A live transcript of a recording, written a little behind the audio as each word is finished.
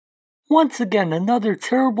Once again, another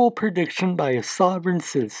terrible prediction by a sovereign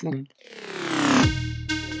citizen.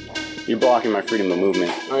 You're blocking my freedom of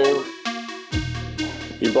movement. I am.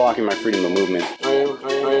 You're blocking my freedom of movement. I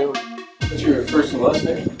am. What's your first and last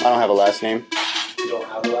name? I don't have a last name. You don't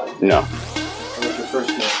have a last name? No. And what's your first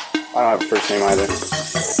name? I don't have a first name either.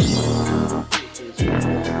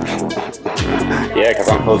 Yeah, because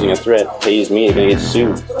I'm posing a threat. Pays me, you're going to get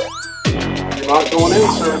sued. You're not going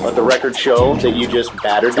in, sir. Let the record show that you just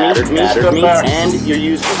battered me, and you're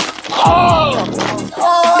useless.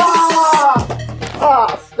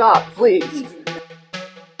 Stop, please.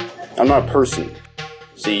 I'm not a person.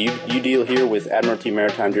 See, you deal here with Admiralty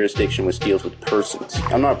Maritime Jurisdiction, which deals with persons.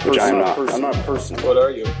 I'm not a person. I'm not a person. What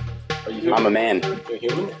are you? Are you human? I'm a man. You're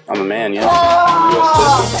human? I'm a man, yes.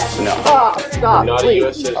 U.S. citizen? No. You're not a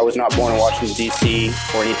U.S. citizen? I was not born in Washington, D.C.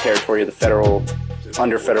 or any territory of the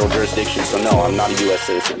under federal jurisdiction, so no, I'm not a U.S.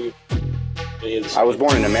 citizen. I was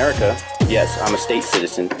born in America. Yes, I'm a state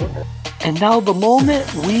citizen. And now the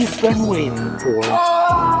moment we've been waiting for.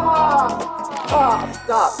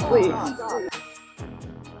 Stop, please.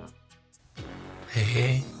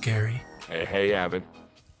 Hey, Gary. Hey, Abbott.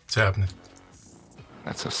 What's happening?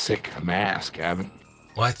 That's a sick mask, Abbott.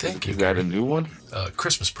 Well, thank you. Is that a new one?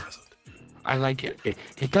 Christmas present. I like it.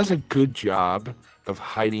 It does a good job of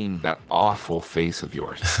hiding that awful face of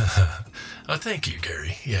yours. Thank you,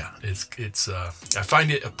 Gary. Yeah, it's. I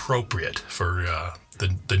find it appropriate for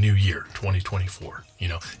the new year, 2024. You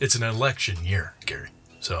know, it's an election year, Gary.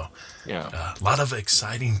 So, Yeah. a lot of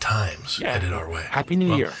exciting times headed our way. Happy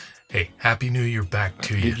New Year. Hey, Happy New Year back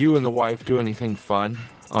to you. Did you and the wife do anything fun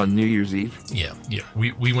on New Year's Eve? Yeah.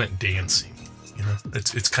 We went dancing. You know,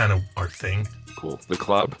 it's kind of our thing. Cool. The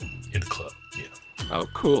club? In the club. Yeah. Oh,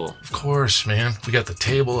 cool. Of course, man. We got the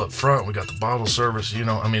table up front. We got the bottle service. You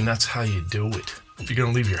know, I mean, that's how you do it. If you're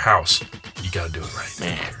going to leave your house, you got to do it right.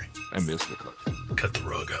 Man, Gary. I miss the club. Cut the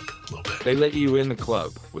rug up a little bit. They let you in the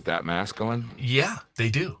club with that mask on? Yeah, they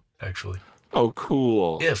do, actually. Oh,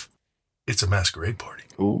 cool. If it's a masquerade party.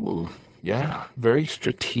 Ooh, yeah. Very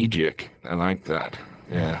strategic. I like that.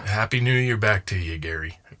 Yeah. Happy New Year back to you,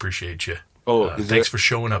 Gary. I appreciate you. Oh, thanks for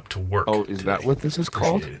showing up to work. Oh, is that what this is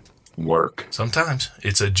called? Appreciate it. Work. Sometimes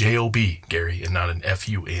it's a J-O-B, Gary, and not an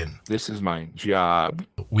F-U-N. This is my job.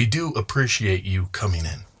 We do appreciate you coming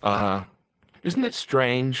in. Isn't it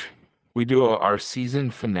strange? We do our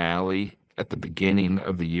season finale at the beginning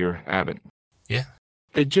of the year, Abbott. Yeah.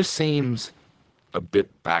 It just seems a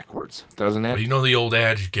bit backwards, doesn't it? Well, you know the old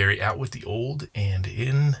adage, Gary, out with the old and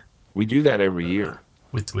in We do that every year.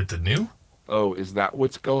 with the new? Oh, is that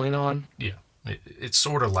what's going on? Yeah. It's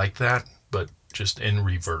sort of like that, but just in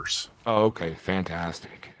reverse. Oh, okay.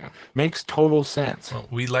 Fantastic. Makes total sense. Well,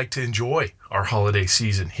 we like to enjoy our holiday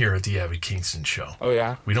season here at the Abby Kingston Show. Oh,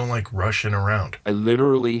 yeah? We don't like rushing around. I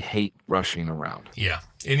literally hate rushing around. Yeah.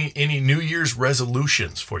 Any New Year's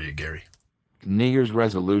resolutions for you, Gary? New Year's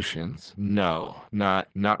resolutions? No, not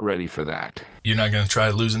ready for that. You're not going to try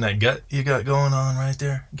losing that gut you got going on right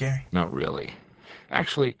there, Gary? Not really.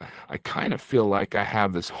 Actually, I kind of feel like I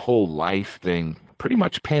have this whole life thing pretty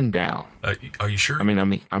much pinned down. Are you sure? I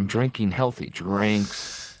mean, I'm drinking healthy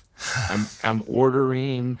drinks. I'm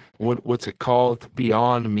ordering what's it called?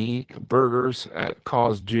 Beyond Meat burgers at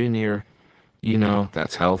Carl's Jr. You know,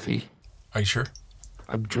 that's healthy. Are you sure?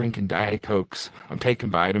 I'm drinking Diet Cokes. I'm taking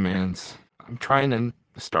vitamins. I'm trying to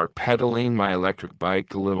start pedaling my electric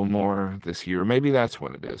bike a little more this year. Maybe that's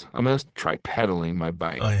what it is. I'm going to try pedaling my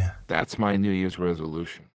bike. Oh, yeah. That's my New Year's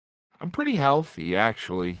resolution. I'm pretty healthy,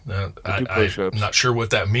 actually. I do push-ups. I'm not sure what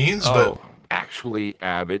that means, Oh, actually,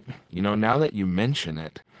 Abbott, you know, now that you mention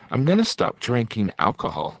it, I'm going to stop drinking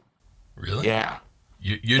alcohol. but really? Yeah.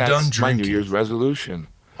 You're That's done my drinking. New Year's resolution.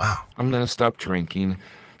 Wow. I'm going to stop drinking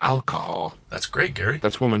alcohol. That's great, Gary.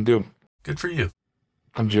 That's what I'm going to do. Good for you.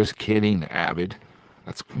 I'm just kidding, Abbott.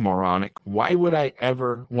 That's moronic. Why would I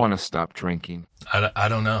ever want to stop drinking? I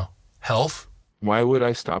don't know. Health? Why would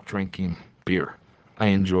I stop drinking beer? I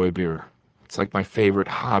enjoy beer. It's like my favorite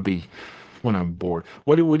hobby when I'm bored.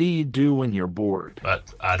 What do you do when you're bored?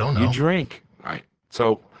 I don't know. You drink, right?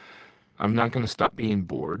 So I'm not going to stop being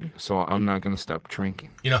bored, so I'm not going to stop drinking.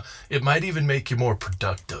 You know, it might even make you more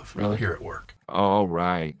productive Really? here at work. All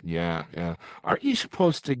right, yeah. Aren't you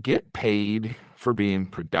supposed to get paid for being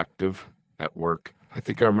productive at work? I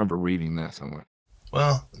think I remember reading that somewhere.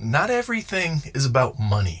 Well, not everything is about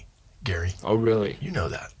money, Gary. Oh, really? You know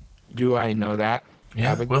that. Do I know that?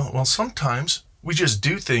 Yeah. Abbott? Well, sometimes we just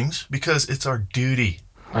do things because it's our duty.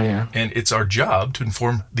 Oh, yeah? And it's our job to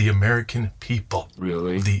inform the American people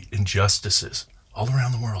Really? of the injustices all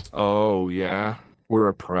around the world. Oh, yeah? We're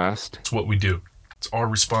oppressed? It's what we do. It's our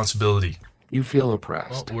responsibility You feel Well,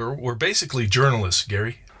 oppressed. we're basically journalists,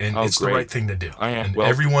 Gary, and Oh, it's the great. right thing to do. I am. And Well,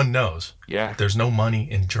 everyone knows yeah. there's no money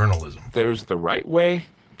in journalism. There's the right way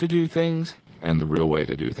to do things and the real way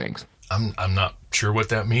to do things. I'm not sure what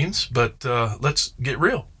that means, but let's get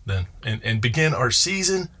real then and begin our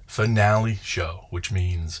season finale show, which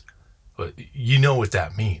means, you know what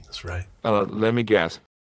that means, right? Let me guess.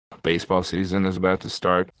 Baseball season is about to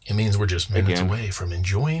start. It means we're just minutes Again. away from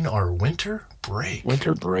enjoying our winter break.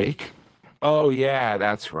 Winter break? Oh, yeah,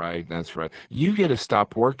 that's right. That's right. You get to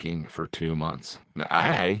stop working for 2 months.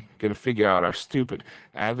 I get to figure out our stupid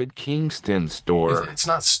Avid Kingston store. It's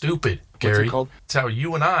not stupid, What's Gary. it called? It's how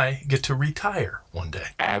you and I get to retire one day.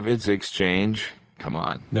 Avid's Exchange. Come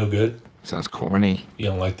on. No good? Sounds corny. You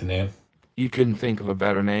don't like the name? You couldn't think of a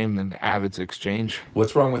better name than Avid's Exchange.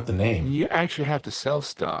 What's wrong with the name? You actually have to sell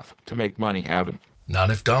stuff to make money, Avid. Not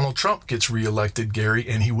if Donald Trump gets reelected, Gary,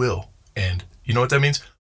 and he will. And you know what that means?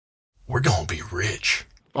 We're going to be rich.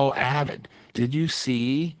 Oh, Avid, did you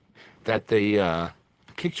see that they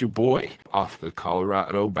kicked your boy off the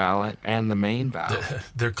Colorado ballot and the Maine ballot?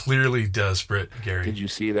 They're clearly desperate, Gary. Did you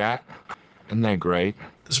see that? Isn't that great?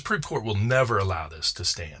 The Supreme Court will never allow this to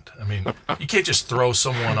stand. I mean, you can't just throw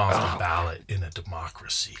someone off the ballot in a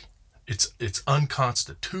democracy. It's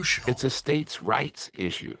unconstitutional. It's a states' rights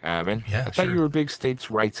issue, Avid. Yeah, I thought sure. you were a big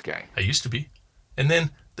states' rights guy. I used to be. And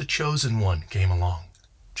then the chosen one came along.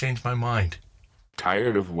 Changed my mind.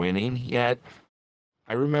 Tired of winning yet?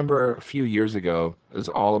 I remember a few years ago, it was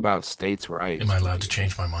all about states' rights. Am I allowed to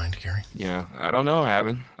change my mind, Gary? Yeah, I don't know,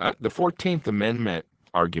 Avid. The 14th Amendment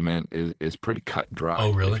argument is pretty cut and dry.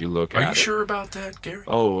 Oh, really? If you look Are at you it. sure about that, Gary?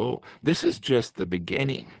 Oh, this is just the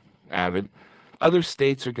beginning, Avid. Other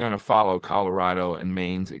states are going to follow Colorado and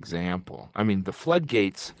Maine's example. I mean, the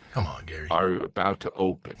floodgates Come on, Gary. are about to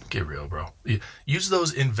open. Get real, bro. Use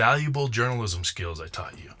those invaluable journalism skills I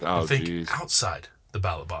taught you. Oh, And think geez. outside the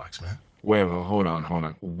ballot box, man. Wait, hold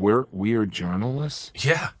on. We're journalists?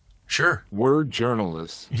 Yeah, sure. We're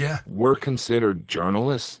journalists. Yeah. We're considered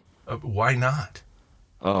journalists? Why not?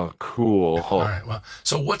 Oh, cool. All right. Well,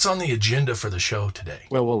 so what's on the agenda for the show today?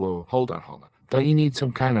 Well, hold on. Don't you need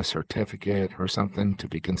some kind of certificate or something to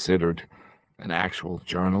be considered an actual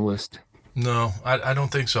journalist? No, I don't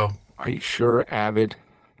think so. Are you sure, Avid?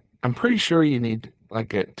 I'm pretty sure you need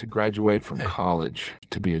to graduate from college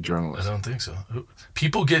to be a I journalist. don't think so.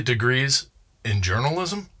 People get degrees in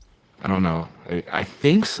journalism? I don't know. I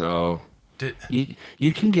think so.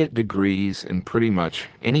 You can get degrees in pretty much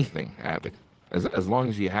anything, Avid, as long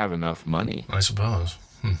as you have enough money. I suppose.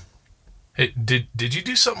 Hey, did you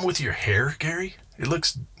do something with your hair, Gary? It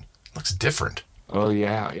looks different. Oh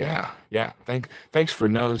yeah. Thanks for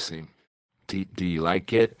noticing. Do you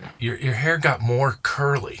like it? Your hair got more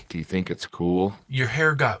curly. Do you think it's cool? Your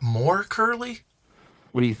hair got more curly?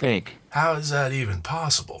 What do you think? How is that even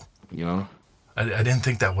possible? You know? I didn't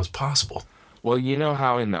think that was possible. Well, you know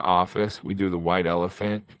how in the office we do the white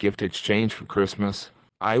elephant gift exchange for Christmas?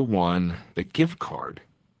 I won the gift card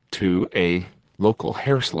to a local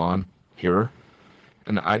hair salon here.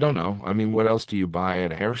 And I don't know. I mean, what else do you buy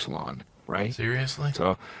at a hair salon, right? Seriously?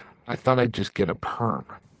 So I thought I'd just get a perm.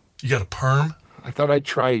 You got a perm? I thought I'd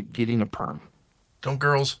try getting a perm. Don't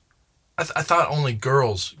girls? I thought only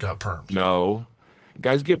girls got perms. No.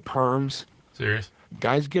 Guys get perms. Serious?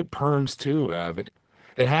 Guys get perms too, Avid.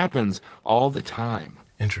 It happens all the time.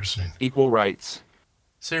 Interesting. Equal rights.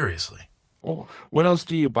 Seriously? Well, what else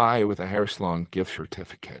do you buy with a hair salon gift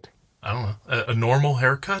certificate? I don't know. A normal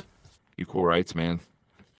haircut? Equal rights, man.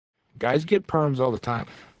 Guys get perms all the time.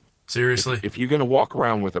 Seriously? If you're going to walk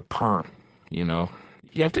around with a perm, you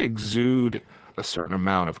have to exude a certain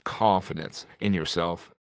amount of confidence in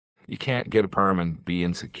yourself. You can't get a perm and be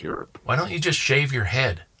insecure. Why don't you just shave your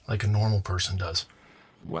head like a normal person does?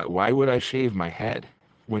 Why would I shave my head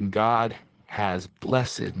when God has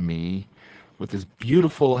blessed me with this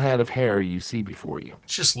beautiful head of hair you see before you?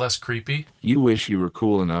 It's just less creepy You wish you were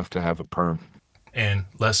cool enough to have a perm. and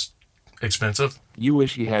less expensive You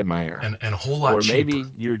wish you had my hair. and a whole lot Or cheaper.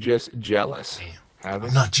 maybe you're just jealous. Have I'm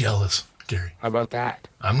it? not jealous, Gary. How about that?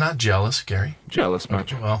 I'm not jealous, Gary. Jealous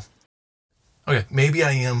much? Well, okay, maybe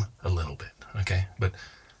I am a little bit, okay? But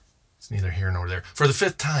it's neither here nor there. For the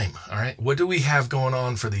fifth time, all right? What do we have going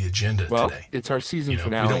on for the agenda Well, today? it's our season You know,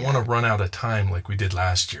 finale. we don't want to run out of time like we did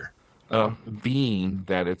last year. Being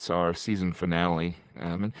that it's our season finale,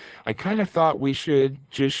 and I kind of thought we should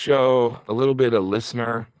just show a little bit of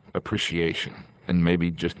listener appreciation and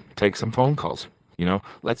maybe just take some phone calls.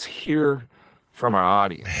 Let's hear from our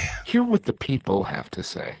audience. Hear what the people have to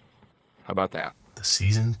say. How about that? The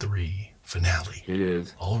season 3 finale It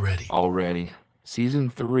is already. already season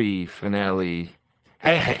 3 finale.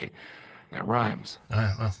 Hey, That rhymes. All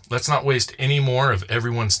right, well, let's not waste any more of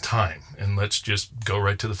everyone's time, and let's just go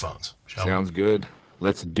right to the phones, shall we? Sounds good.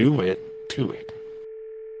 Let's do it to it.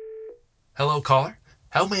 Hello, caller.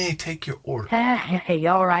 How may I take your order? Hey,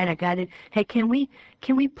 all right, I got it. Hey, can we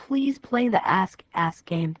please play the ask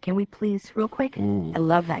game? Can we please, real quick? Ooh. I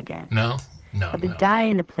love that game. No, I've been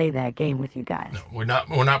dying to play that game with you guys. No, we're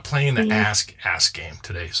not playing the Please? ask game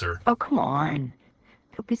today, sir. Oh, come on.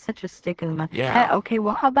 Don't be such a stick in the mud. Yeah. Okay,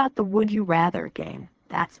 well, how about the Would You Rather game?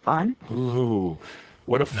 That's fun. Ooh,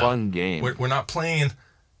 what a fun game. We're not playing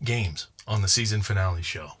games on the season finale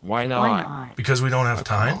show Why not? Why not? because we don't have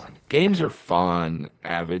time. Games are fun,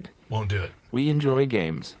 Avid. Won't do it. We enjoy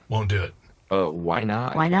games. Won't do it Why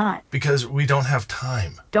not? Why not? because we don't have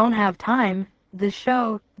time. Don't have time. The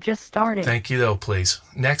show just started. Thank you, though, please.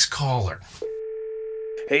 Next caller.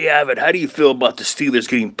 Hey, Avid, how do you feel about the Steelers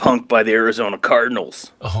getting punked by the Arizona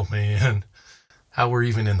Cardinals? Oh, man. How we're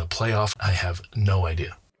even in the playoff, I have no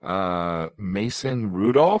idea. Mason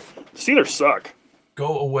Rudolph? Steelers suck.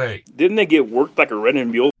 Go away. Didn't they get worked like a red and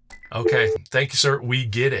mule? Okay. Thank you, sir. We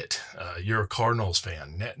get it. You're a Cardinals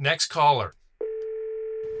fan. Next caller.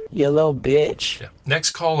 You little bitch. Yeah.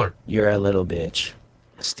 Next caller. You're a little bitch.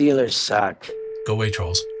 Steelers suck. Go away,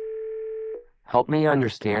 Charles. Help me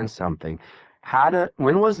understand something.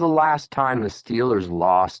 When was the last time the Steelers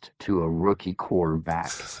lost to a rookie quarterback?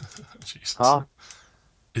 Jesus. Huh?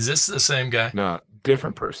 Is this the same guy? No,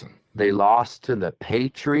 different person. They lost to the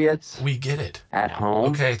Patriots We get it. at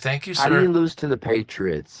home. Okay. Thank you, How do you sir. lose to the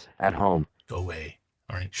Patriots at home? Go away.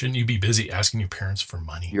 All right. Shouldn't you be busy asking your parents for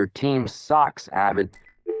money? Your team sucks, Avid.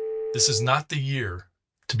 This is not the year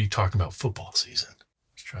to be talking about football season.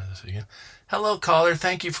 Let's try this again. Hello, caller.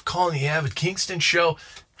 Thank you for calling the Avid Kingston Show.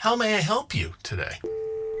 How may I help you today?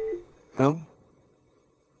 Hello?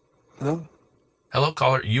 Hello? Hello,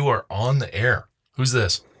 caller. You are on the air. Who's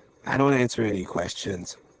this? I don't answer any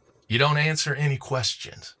questions. You don't answer any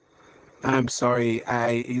questions. I'm sorry,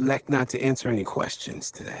 I elect not to answer any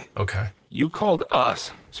questions today. Okay. You called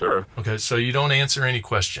us, sir. Okay, so you don't answer any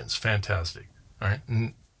questions. Fantastic. All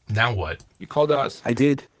right. Now what? You called us. I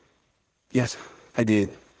did. Yes, I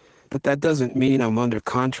did. But that doesn't mean I'm under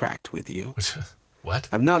contract with you. What?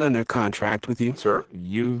 I'm not under contract with you. Sir,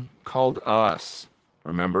 you called us.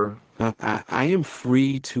 Remember? I am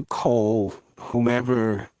free to call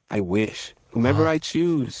whomever I wish, whomever I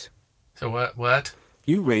choose. So what?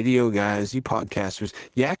 You radio guys, you podcasters,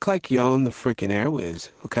 you act like you own the freaking airwaves,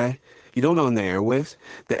 okay? You don't own the airwaves.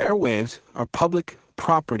 The airwaves are public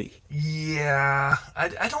property. Yeah,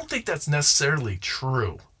 I don't think that's necessarily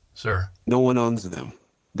true, sir. No one owns them.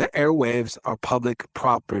 The airwaves are public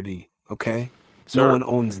property, okay? Sir. No one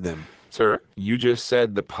owns them. Sir, you just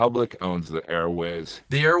said the public owns the airwaves.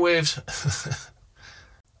 The airwaves.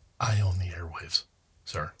 I own the airwaves,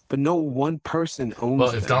 sir. But no one person owns Well,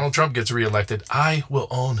 them. if Donald Trump gets reelected, I will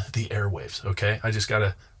own the airwaves, okay? I just got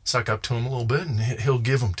to suck up to him a little bit, and he'll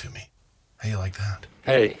give them to me. How you like that?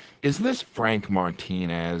 Hey, is this Frank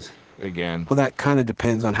Martinez again? Well, that kind of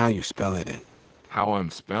depends on how you spell it. How I'm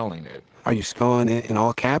spelling it. Are you spelling it in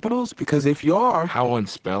all capitals? Because if you are, How I'm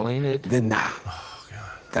spelling it? then nah. Oh, God.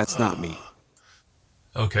 That's not me.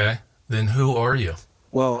 Okay, then who are you?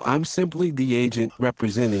 Well, I'm simply the agent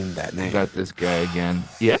representing that name. Got this guy again.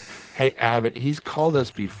 Yeah. Hey, Abbott, he's called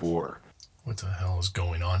us before. What the hell is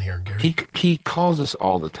going on here, Gary? He calls us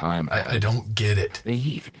all the time. I don't get it.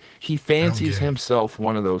 He fancies get it. himself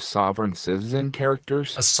one of those sovereign citizen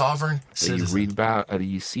characters A sovereign that citizen. you read about,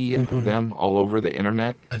 you see them all over the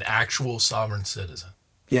internet. An actual sovereign citizen.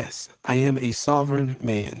 Yes, I am a sovereign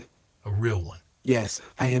man. A real one. Yes,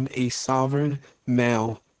 I am a sovereign,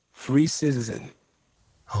 male, free citizen.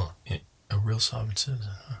 Huh. A real sovereign citizen,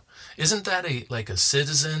 huh? Isn't that like a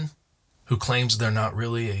citizen who claims they're not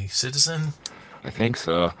really a citizen? I think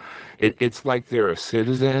so. It's like they're a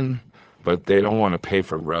citizen, but they don't want to pay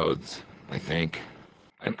for roads, I think.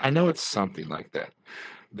 And I know it's something like that.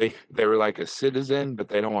 They were like a citizen, but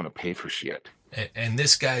they don't want to pay for shit. And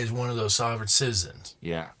this guy is one of those sovereign citizens.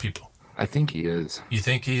 Yeah. People. I think he is. You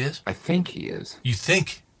think he is? I think he is. You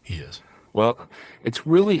think he is? Well, it's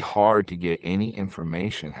really hard to get any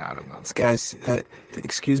information out of him. This guy's,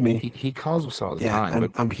 excuse me. He calls us all the Yeah,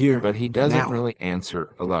 time, I'm here but he doesn't now. really answer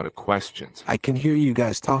a lot of questions. I can hear you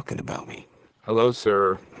guys talking about me. Hello,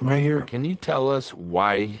 sir. I'm right here. Can you tell us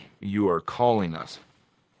why you are calling us?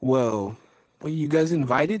 Well, you guys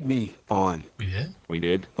invited me on. We did? We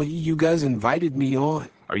did. Well, you guys invited me on.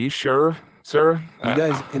 Are you sure, sir? You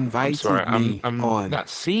guys I'm invited sorry, me I'm on. not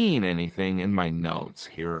seeing anything in my notes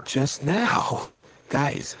here. Just now.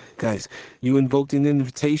 Guys, you invoked an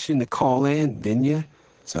invitation to call in, didn't you?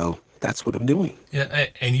 So, That's what I'm doing. Yeah,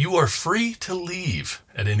 and you are free to leave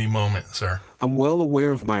at any moment, sir. I'm well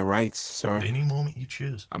aware of my rights, sir. At any moment you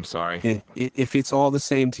choose. I'm sorry. If it's all the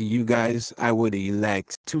same to you guys, I would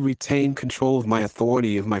elect to retain control of my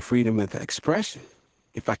authority, of my freedom of expression,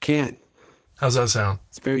 if I can. How's that sound?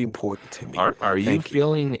 It's very important to me. Are you Thank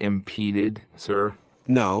feeling impeded, sir?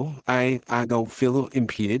 No, I don't feel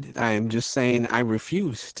impeded. I am just saying I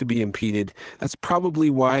refuse to be impeded. That's probably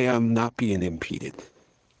why I'm not being impeded.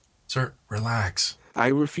 Sir, relax. I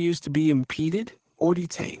refuse to be impeded or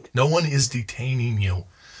detained. No one is detaining you.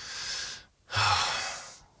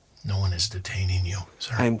 No one is detaining you,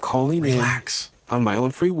 sir. I am calling Relax. in on my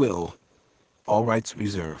own free will. All rights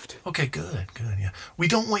reserved. Okay, good, yeah. We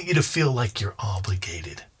don't want you to feel like you're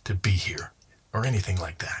obligated to be here or anything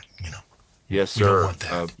like that, you know. Yes, We don't sir. want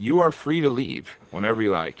that. You are free to leave whenever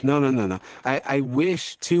you like. No. I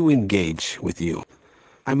wish to engage with you.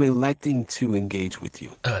 I'm electing to engage with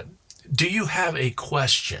you. Do you have a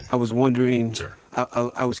question? I was wondering, Sir.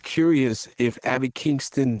 I was curious if Abby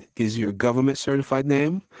Kingston is your government certified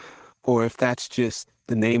name, or if that's just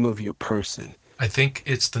the name of your person. I think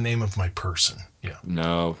it's the name of my person, yeah.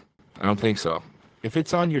 No, I don't think so. If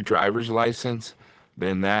it's on your driver's license,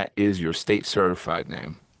 then that is your state certified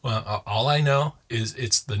name. Well, all I know is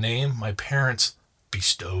it's the name my parents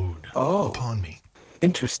bestowed upon me.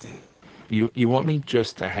 Interesting. You want me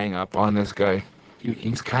just to hang up on this guy?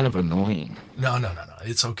 He's kind of annoying. No.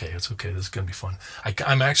 It's okay. This is going to be fun.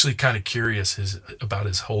 I'm actually kind of curious about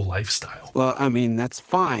his whole lifestyle. Well, I mean, that's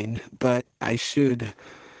fine, but I should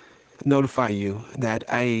notify you that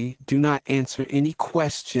I do not answer any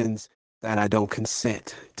questions that I don't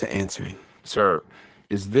consent to answering. Sir,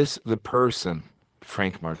 is this the person,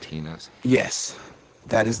 Frank Martinez? Yes,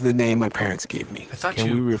 that is the name my parents gave me.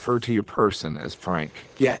 Can we refer to your person as Frank?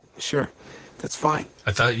 Yeah, sure. That's fine.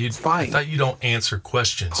 I thought you don't answer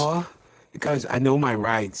questions. Paul, because I know my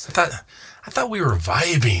rights. I thought we were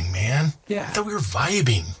vibing, man. Yeah. I thought we were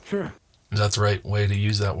vibing. Sure. Is that the right way to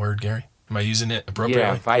use that word, Gary? Am I using it appropriately?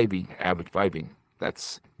 Yeah, vibing, Abbott, vibing.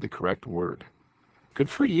 That's the correct word. Good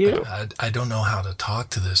for you. I don't know how to talk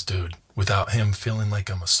to this dude without him feeling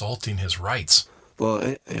like I'm assaulting his rights.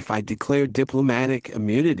 Well, if I declare diplomatic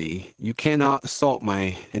immunity, you cannot assault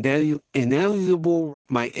my inalienable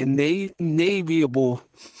rights.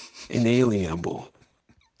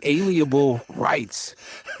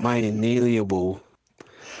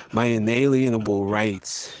 My inalienable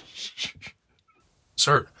rights.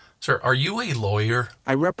 Sir, are you a lawyer?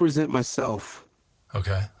 I represent myself.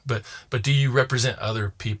 Okay, but do you represent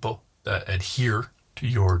other people that adhere to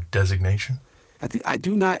your designation? I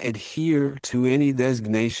do not adhere to any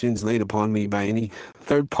designations laid upon me by any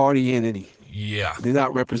third-party entity. Yeah. I do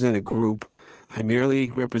not represent a group. I merely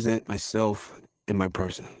represent myself and my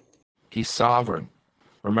person. He's sovereign.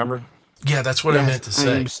 Remember? Yeah, that's what I meant to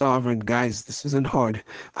say. I am sovereign. Guys, this isn't hard.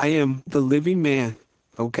 I am the living man,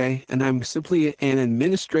 okay? And I'm simply an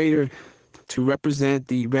administrator to represent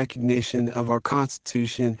the recognition of our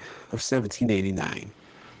Constitution of 1789.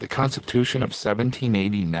 The Constitution of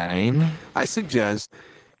 1789? I suggest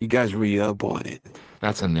you guys read up on it.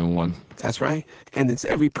 That's a new one. That's right. And it's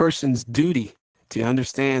every person's duty to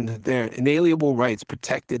understand their inalienable rights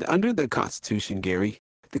protected under the Constitution, Gary.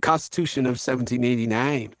 The Constitution of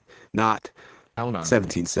 1789, not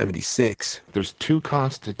 1776. There's two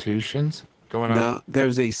constitutions going on? No,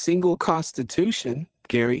 there's a single Constitution,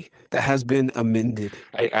 Gary, that has been amended.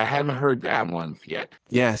 I haven't heard that one yet.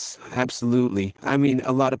 Yes, absolutely. I mean,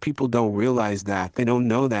 a lot of people don't realize that. They don't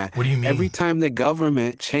know that. What do you mean? Every time the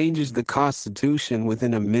government changes the Constitution with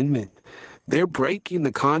an amendment, they're breaking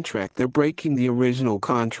the contract. They're breaking the original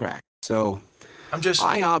contract. So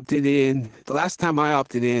I opted in. The last time I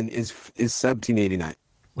opted in is 1789.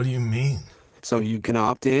 What do you mean? So you can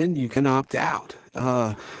opt in, you can opt out.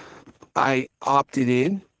 I opted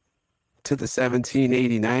in to the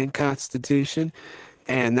 1789 Constitution,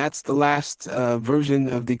 and that's the last version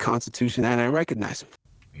of the Constitution that I recognize.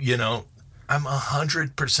 You know, I'm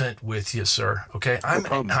 100% with you, sir. Okay,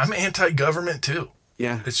 I'm anti-government too.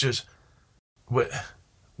 Yeah. It's just,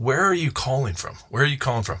 where are you calling from? Where are you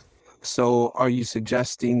calling from? So are you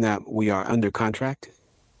suggesting that we are under contract?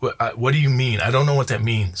 What do you mean? I don't know what that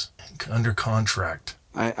means. Under contract.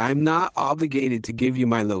 I'm not obligated to give you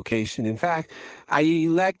my location. In fact, I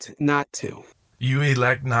elect not to. You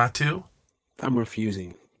elect not to? I'm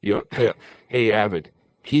refusing. Hey, Abbott,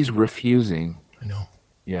 he's refusing. I know.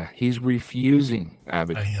 Yeah, he's refusing,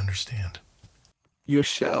 Abbott. I understand. Your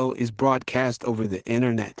show is broadcast over the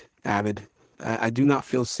internet, Abbott. I do not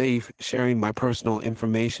feel safe sharing my personal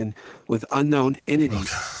information with unknown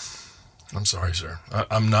entities. Look, I'm sorry, sir.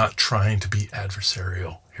 I'm not trying to be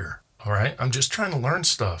adversarial here. All right, I'm just trying to learn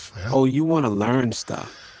stuff, man. Oh, you want to learn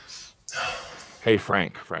stuff? Hey,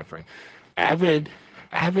 Frank. Avid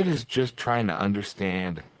is just trying to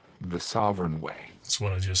understand the sovereign way. That's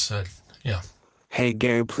what I just said. Yeah. Hey,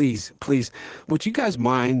 Gary, please, would you guys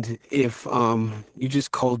mind if you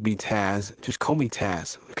just called me Taz? Just call me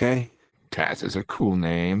Taz, okay? Taz is a cool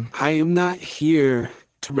name. I am not here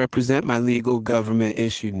to represent my legal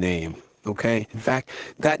government-issued name, okay? In fact,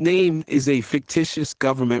 that name is a fictitious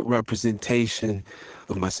government representation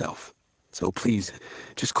of myself. So please,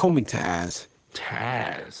 just call me Taz.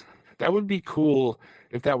 Taz. That would be cool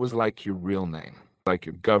if that was like your real name, like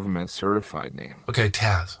your government certified name. Okay,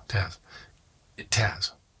 Taz.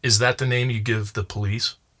 Is that the name you give the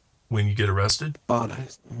police when you get arrested? Oh,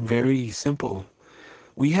 that's very simple.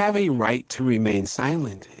 We have a right to remain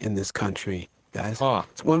silent in this country, guys.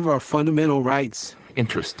 It's one of our fundamental rights.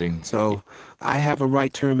 Interesting. So I have a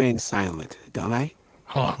right to remain silent, don't I?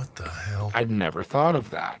 What the hell? I'd never thought of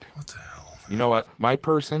that. What the hell? You know what? My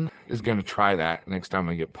person is going to try that next time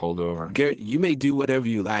I get pulled over. Garrett, you may do whatever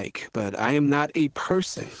you like, but I am not a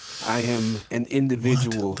person. I am an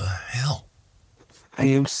individual. What the hell? I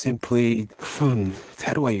am simply,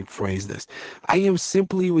 how do I phrase this? I am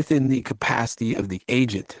simply within the capacity of the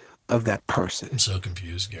agent of that person. I'm so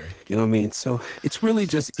confused, Gary. You know what I mean? So it's really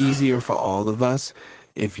just easier for all of us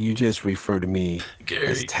if you just refer to me Gary,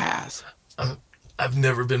 as Taz. I've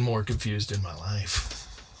never been more confused in my life.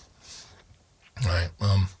 All right, where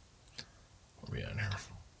are we at here?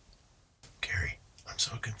 Gary, I'm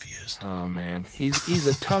so confused. Oh, man. He's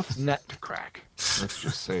a tough nut to crack. Let's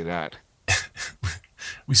just say that.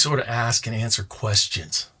 We sort of ask and answer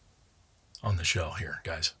questions on the show here,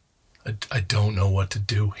 guys. I don't know what to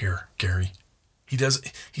do here, Gary. He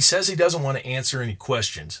says he doesn't want to answer any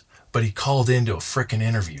questions, but he called into a frickin'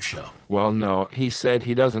 interview show. Well, no, he said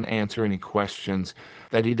he doesn't answer any questions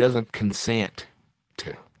that he doesn't consent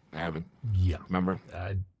to. Avid. Yeah. Remember?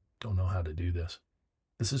 I don't know how to do this.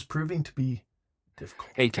 This is proving to be difficult.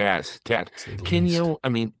 Hey, Taz, can you, I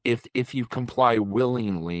mean, if you comply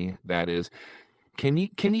willingly, that is, can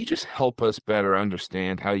you just help us better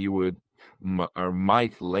understand how you would or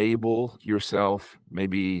might label yourself,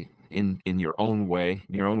 maybe in your own way,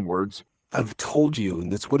 in your own words? I've told you,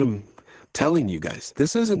 and that's what I'm telling you guys.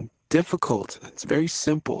 This isn't difficult. It's very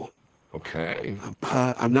simple. Okay.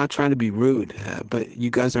 I'm not trying to be rude, but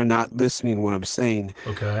you guys are not listening to what I'm saying.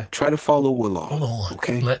 Okay. Try to follow along. Hold on.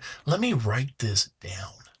 Okay. Let me write this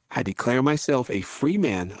down. I declare myself a free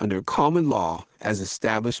man under common law as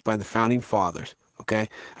established by the founding fathers. Okay.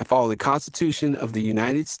 I follow the Constitution of the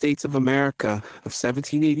United States of America of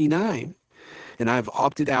 1789, and I've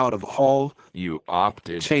opted out of all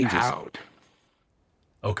changes. Out.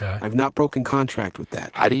 Okay. I've not broken contract with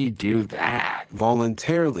that. How do you do that?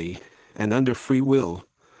 Voluntarily and under free will,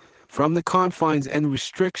 from the confines and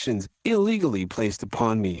restrictions illegally placed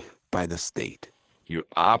upon me by the state. You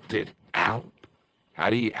opted out? How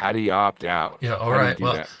do you opt out? Yeah, all right.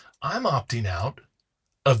 Well, I'm opting out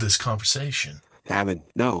of this conversation.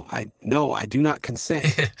 No, I do not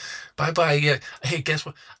consent. Bye-bye. Yeah. Hey, guess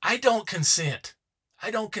what? I don't consent.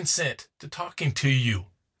 I don't consent to talking to you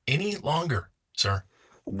any longer, sir.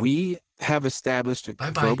 We have established a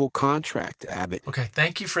verbal contract, Abbott. Okay,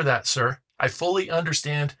 thank you for that, sir. I fully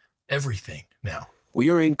understand everything now.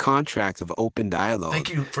 We are in contracts of open dialogue.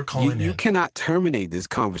 Thank you for calling in. You cannot terminate this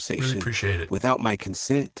conversation. Really appreciate it. Without my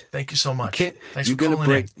consent. Thank you so much. Thanks for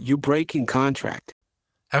calling in. You're breaking contract.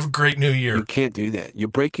 Have a great new year. You can't do that. You're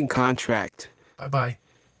breaking contract. Bye-bye.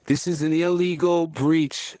 This is an illegal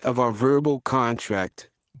breach of our verbal contract.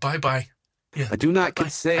 Bye-bye. Yeah. I do not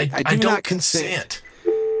consent. I do not consent.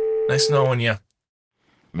 Nice knowing you.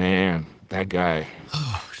 Man, that guy.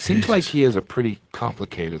 Seems like he has a pretty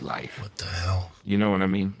complicated life. What the hell? You know what I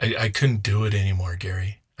mean? I couldn't do it anymore,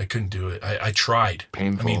 Gary. I couldn't do it. I tried.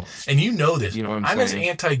 Painful. I mean, and you know this. You know what I'm as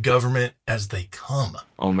anti-government as they come.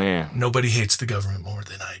 Oh, man. Nobody hates the government more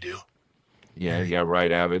than I do. Yeah,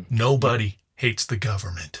 right, Avid. Nobody hates the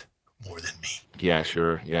government more than me. Yeah,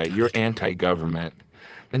 sure. Yeah, you're anti-government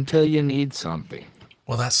until you need something.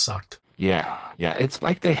 Well, that sucked. Yeah. It's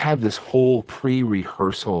like they have this whole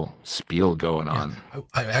pre-rehearsal spiel going on.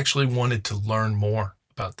 I actually wanted to learn more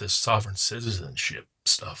about this sovereign citizenship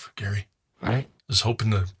stuff, Gary. Right? I was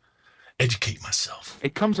hoping to educate myself.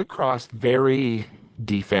 It comes across very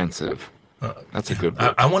defensive. That's a good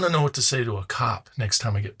word. I want to know what to say to a cop next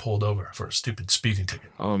time I get pulled over for a stupid speeding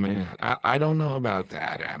ticket. Oh, man. I don't know about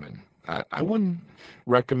that, Ammon. I wouldn't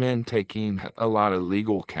recommend taking a lot of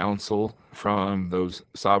legal counsel from those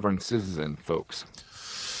sovereign citizen folks.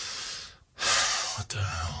 What the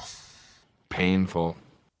hell? Painful.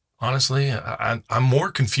 Honestly, I'm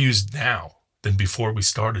more confused now than before we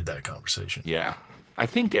started that conversation. Yeah, I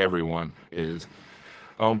think everyone is.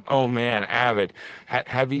 Oh man, Avid,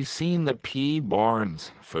 have you seen the P.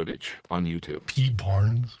 Barnes footage on YouTube? P.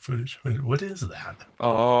 Barnes footage? What is that?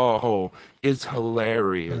 Oh, it's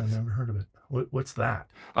hilarious. I've never heard of it. What's that?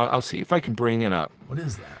 I'll see if I can bring it up. What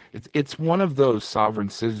is that? It's one of those sovereign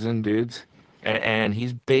citizen dudes, and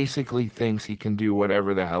he basically thinks he can do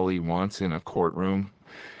whatever the hell he wants in a courtroom.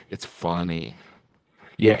 It's funny.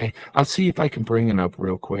 Yeah, I'll see if I can bring it up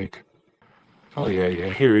real quick. Oh, yeah,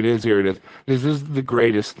 here it is. This is the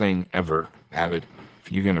greatest thing ever, Avid.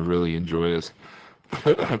 You're going to really enjoy this.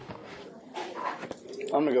 I'm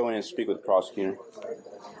going to go in and speak with the prosecutor.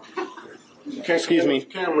 Excuse me.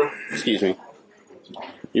 Camera. Excuse me.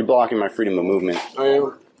 You're blocking my freedom of movement. I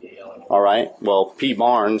am. All right. Well, P.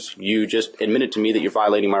 Barnes, you just admitted to me that you're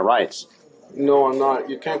violating my rights. No, I'm not.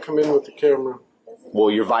 You can't come in with the camera. Well,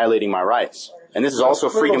 you're violating my rights. And this is also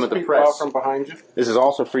freedom of the press. From behind you. This is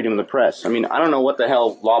also freedom of the press. I mean, I don't know what the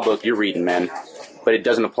hell law book you're reading, man, but it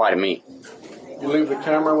doesn't apply to me. You leave the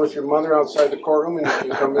camera with your mother outside the courtroom and you can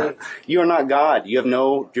come in. You are not God. You have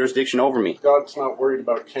no jurisdiction over me. God's not worried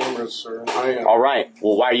about cameras, sir. I am. All right.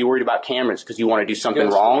 Well, why are you worried about cameras? Because you want to do something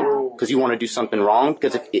wrong? Because you want to do something wrong?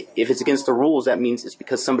 Because if it's against the rules, that means it's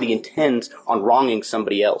because somebody intends on wronging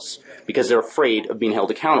somebody else. Because they're afraid of being held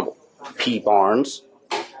accountable. P. Barnes.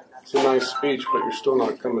 It's a nice speech, but you're still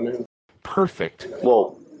not coming in. Perfect.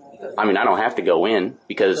 Well, I mean, I don't have to go in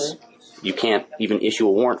because you can't even issue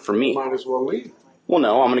a warrant for me. Might as well leave. Well,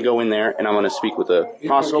 no, I'm going to go in there and I'm going to speak with the prosecutor.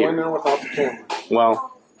 You can go in there without the camera.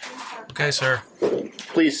 Well. Okay, sir.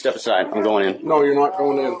 Please step aside. I'm going in. No, you're not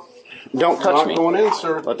going in. Don't touch me. Not going in,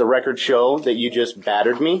 sir. Let the record show that you just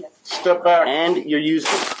battered me. Step back. And you're using...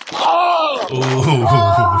 Oh!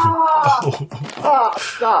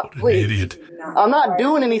 Stop, please. Idiot. I'm not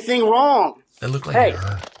doing anything wrong. That looked like hey, it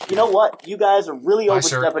hurt. You know what? You guys are really Bye,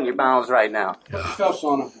 overstepping your bounds right now. Put the cuffs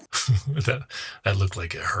on him. that looked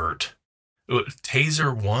like it hurt.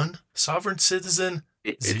 Taser 1? Sovereign citizen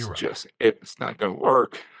 0. It's not going to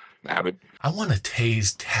work. Abbott. I want to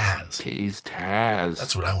tase Taz. Tase Taz.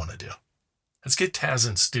 That's what I want to do. Let's get Taz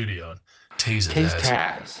in studio and tase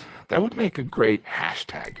Taz. That would make a great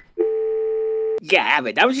hashtag. Yeah,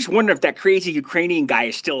 Abbott. I was just wondering if that crazy Ukrainian guy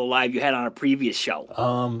is still alive you had on a previous show.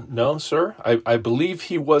 No, sir. I believe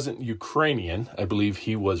he wasn't Ukrainian. I believe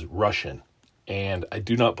he was Russian. And I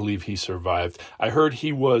do not believe he survived. I heard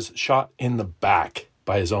he was shot in the back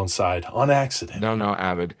by his own side on accident. No,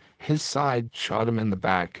 Abbott. His side shot him in the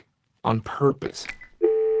back on purpose.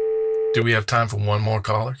 Do we have time for one more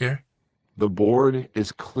caller, Gary? The board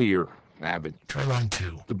is clear, Abbott. Try line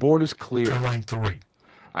 2. The board is clear. Try line 3.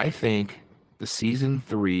 I think the season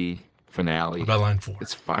 3 finale. What about line 4?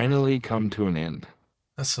 It's finally come to an end.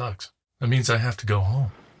 That sucks. That means I have to go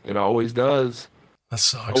home. It always does. That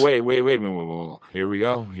sucks. Oh, wait. Here we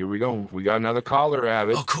go. We got another caller,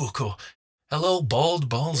 Abbott. Oh, cool. Hello, Bald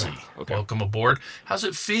Ballsy. Okay. Welcome aboard. How's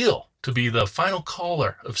it feel to be the final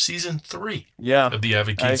caller of season 3 of the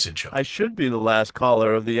Avid Kingston Show? I should be the last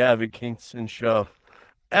caller of the Avid Kingston Show.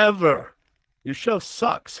 Ever. Your show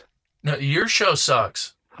sucks. No, your show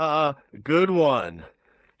sucks. Good one.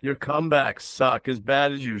 Your comebacks suck as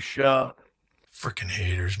bad as your show. Freaking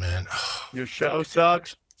haters, man. Your show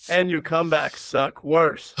sucks, and your comebacks suck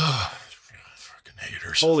worse. Freaking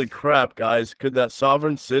haters. Holy crap, guys. Could that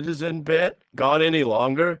sovereign citizen bit gone any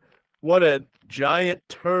longer? What a giant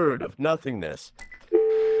turd of nothingness.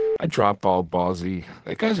 I drop ball Ballsy.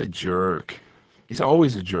 That guy's a jerk. He's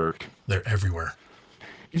always a jerk. They're everywhere.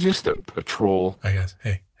 He's just a troll. Hi, guys.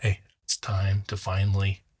 Hey. It's time to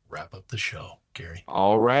finally wrap up the show, Gary.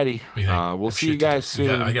 Alrighty. We'll see you guys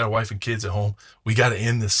soon. I got a wife and kids at home. We got to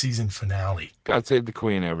end the season finale. God save the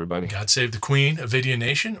Queen, everybody. God save the Queen, Avidia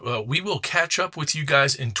Nation. We will catch up with you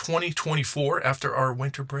guys in 2024 after our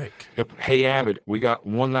winter break. Yep. Hey, Abbott, we got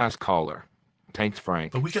one last caller. Thanks,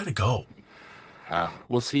 Frank. But we got to go.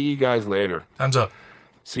 We'll see you guys later. Time's up.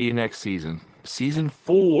 See you next season. Season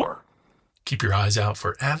 4. Keep your eyes out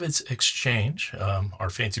for Avid's Exchange, our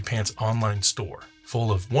Fancy Pants online store,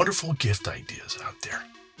 full of wonderful gift ideas out there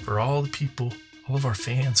for all the people, all of our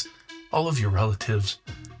fans, all of your relatives,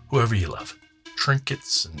 whoever you love.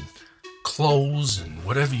 Trinkets and clothes and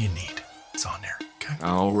whatever you need. It's on there, okay?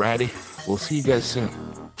 Alrighty. We'll see you guys soon.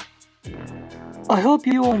 I hope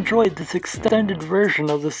you enjoyed this extended version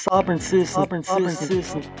of the Sovereign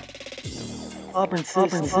Citizen.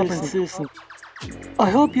 I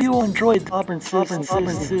hope you enjoyed Sovereign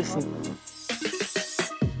Citizen.